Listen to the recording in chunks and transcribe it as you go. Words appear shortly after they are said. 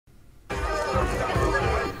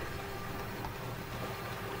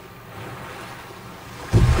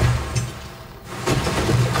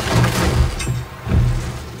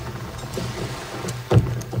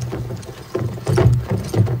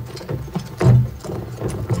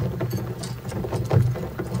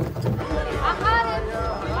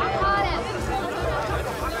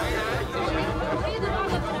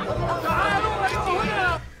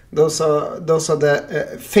those are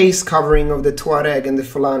the face covering of the Tuareg and the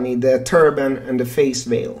Fulani, the turban and the face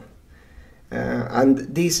veil.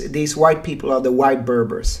 And these white people are the white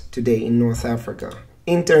Berbers today in North Africa.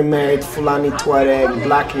 Intermarried Fulani Tuareg,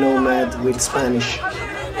 black nomad with Spanish.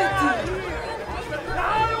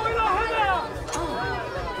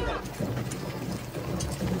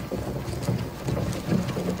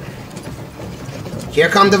 Here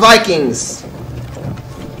come the Vikings!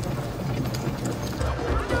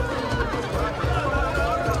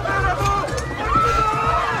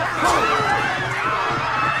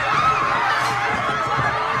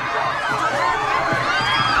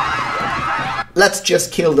 Let's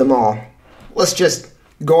just kill them all. Let's just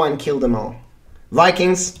go and kill them all.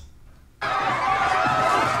 Vikings.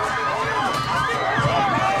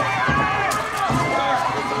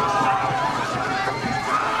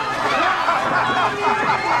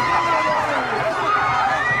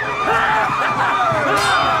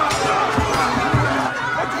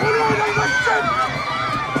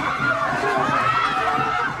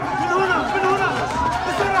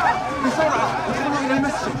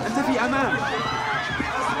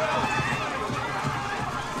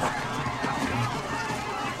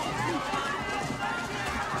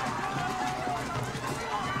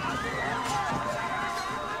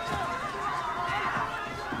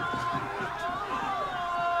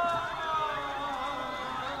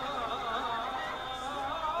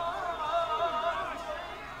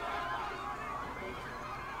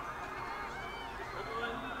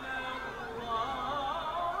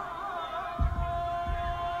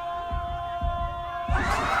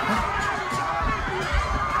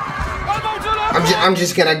 I'm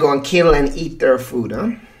just gonna go and kill and eat their food,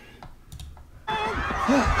 huh?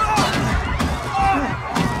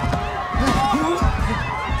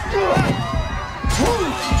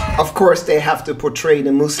 Of course, they have to portray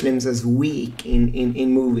the Muslims as weak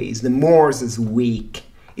in movies. The Moors as weak.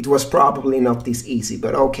 It was probably not this easy,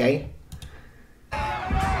 but okay.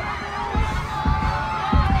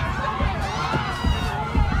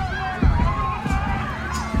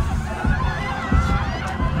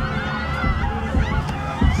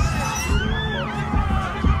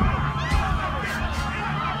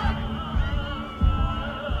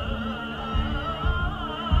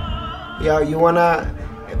 Yeah, you wanna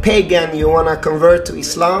pagan, you wanna convert to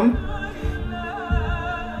Islam?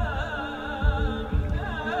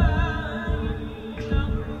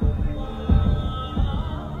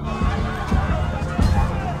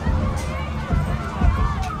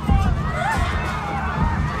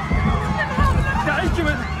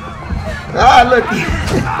 Ah, look.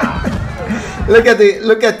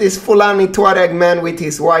 look at this Fulani Tuareg man with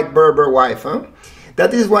his white Berber wife, huh?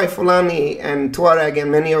 That is why Fulani and Tuareg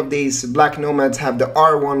and many of these black nomads have the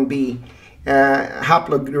R1b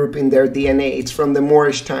haplogroup in their DNA. It's from the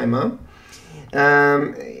Moorish time, huh?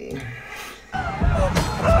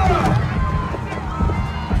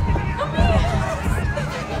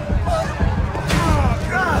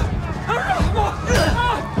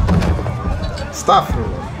 Stop.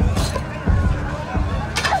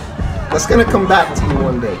 That's gonna come back to you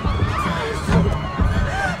one day.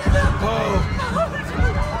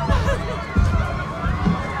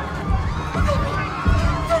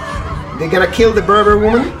 They're gonna kill the Berber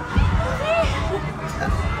woman?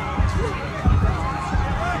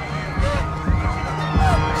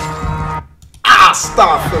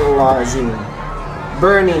 Astaghfirullah Azim.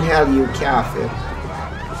 Burn in hell, you kafir.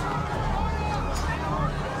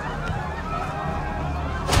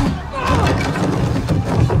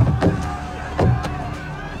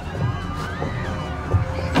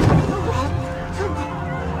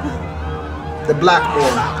 The black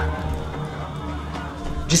boy.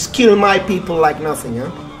 Just kill my people like nothing, huh?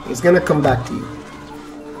 It's gonna come back to you.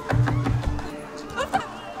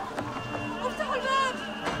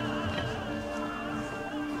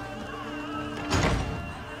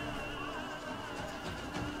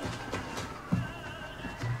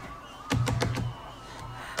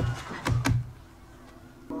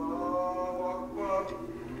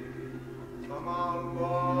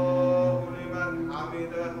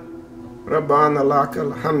 Rabbana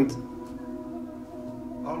lakal hamd.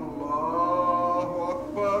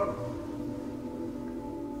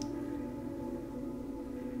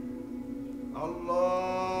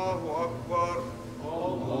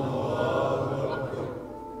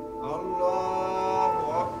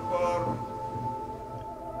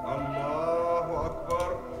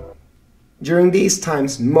 During these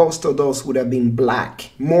times, most of those would have been black.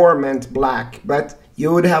 Moor meant black, but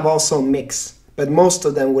you would have also mix. But most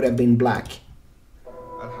of them would have been black.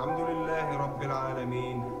 Alhamdulillahi Rabbil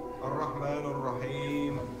Alameen, Ar-Rahman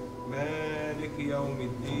Ar-Rahim, Malik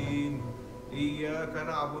Yawmiddin.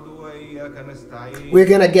 We're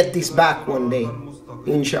gonna get this back one day,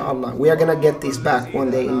 inshallah. We are gonna get this back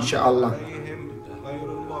one day, inshallah.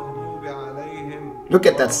 Look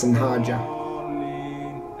at that Sinhaja.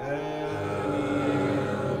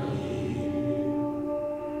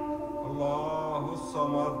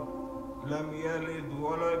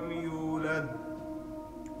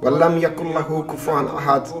 وَلَمْ يَكُنْ لَهُ كُفُوًا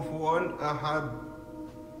أَحَدٌ.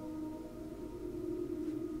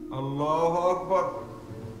 Allahu Akbar.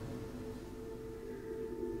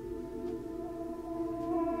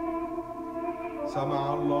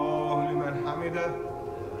 سمع الله لمن حمده.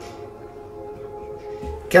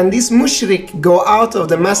 Can this mushrik go out of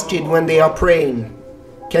the masjid when they are praying?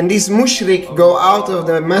 Can this mushrik go out of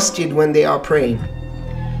the masjid when they are praying?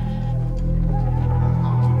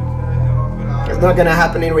 It's not gonna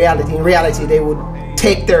happen in reality. In reality, they would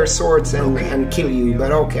take their swords and kill you,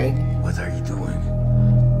 but okay. What are you doing?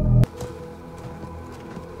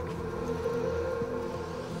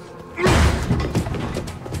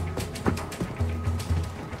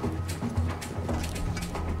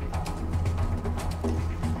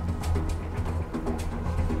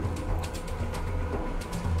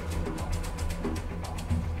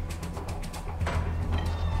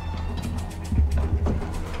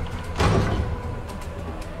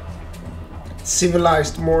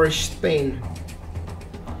 Civilized Moorish Spain.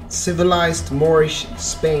 Civilized Moorish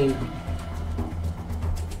Spain.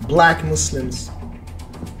 Black Muslims.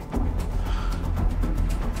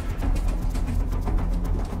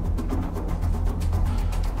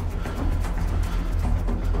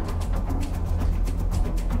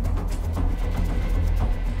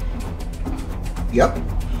 Yep.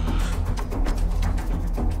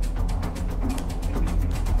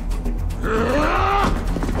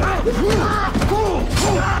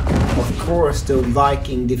 Of course, the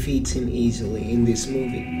Viking defeats him easily in this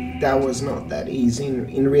movie. That was not that easy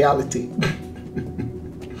in reality.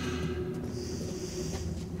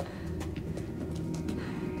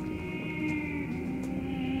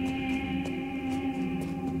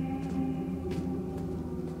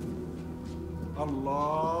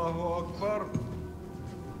 Allahu Akbar.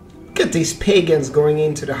 Look at these pagans going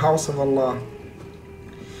into the house of Allah.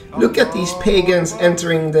 Look at these pagans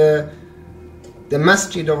entering the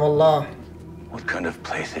masjid of Allah. What kind of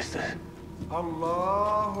place is this?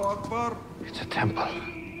 Allahu Akbar. It's a temple.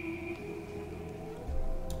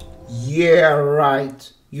 Yeah,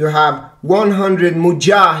 right. You have 100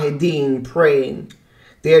 mujahideen praying.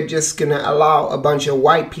 They're just gonna allow a bunch of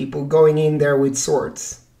white people going in there with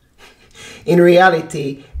swords. In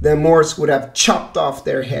reality, the Moors would have chopped off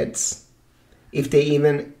their heads if they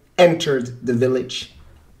even entered the village.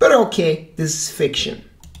 But okay, this is fiction.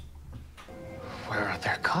 Where are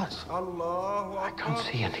their gods? Allahu I Akbar. can't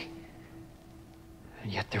see any.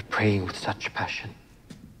 And yet they're praying with such passion.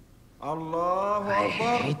 Allahu I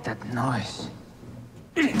Akbar. hate that noise.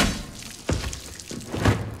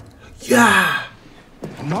 Yeah!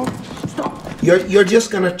 No, stop. You're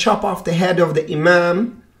just gonna chop off the head of the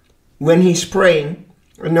imam when he's praying,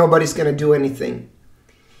 and nobody's gonna do anything.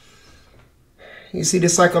 You see the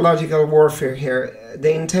psychological warfare here.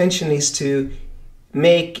 The intention is to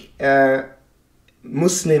make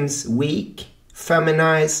Muslims weak,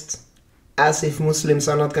 feminized, as if Muslims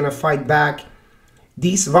are not gonna fight back.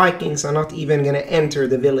 These Vikings are not even gonna enter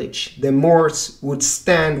the village. The Moors would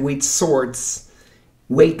stand with swords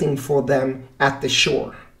waiting for them at the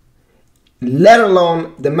shore. Let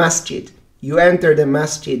alone the masjid. You enter the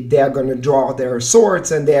masjid, they are gonna draw their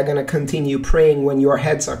swords and they are gonna continue praying when your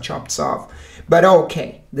heads are chopped off. But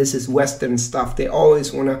okay, this is Western stuff. They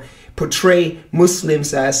always wanna portray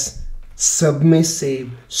Muslims as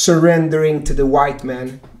submissive, surrendering to the white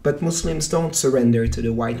man. But Muslims don't surrender to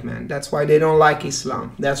the white man. That's why they don't like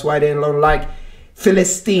Islam. That's why they don't like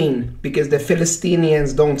Philistine, because the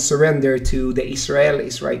Philistinians don't surrender to the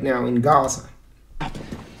Israelis right now in Gaza.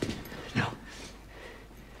 No.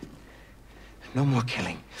 No more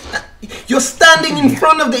killing. You're standing in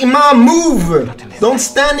front of the Imam. Move! Don't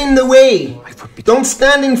stand in the way. Don't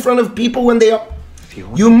stand in front of people when they are...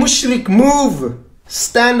 You mushrik, move!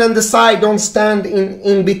 Stand on the side. Don't stand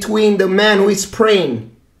in between the man who is praying.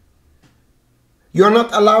 You're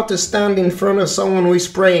not allowed to stand in front of someone who is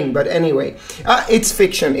praying. But anyway, it's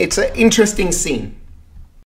fiction. It's an interesting scene.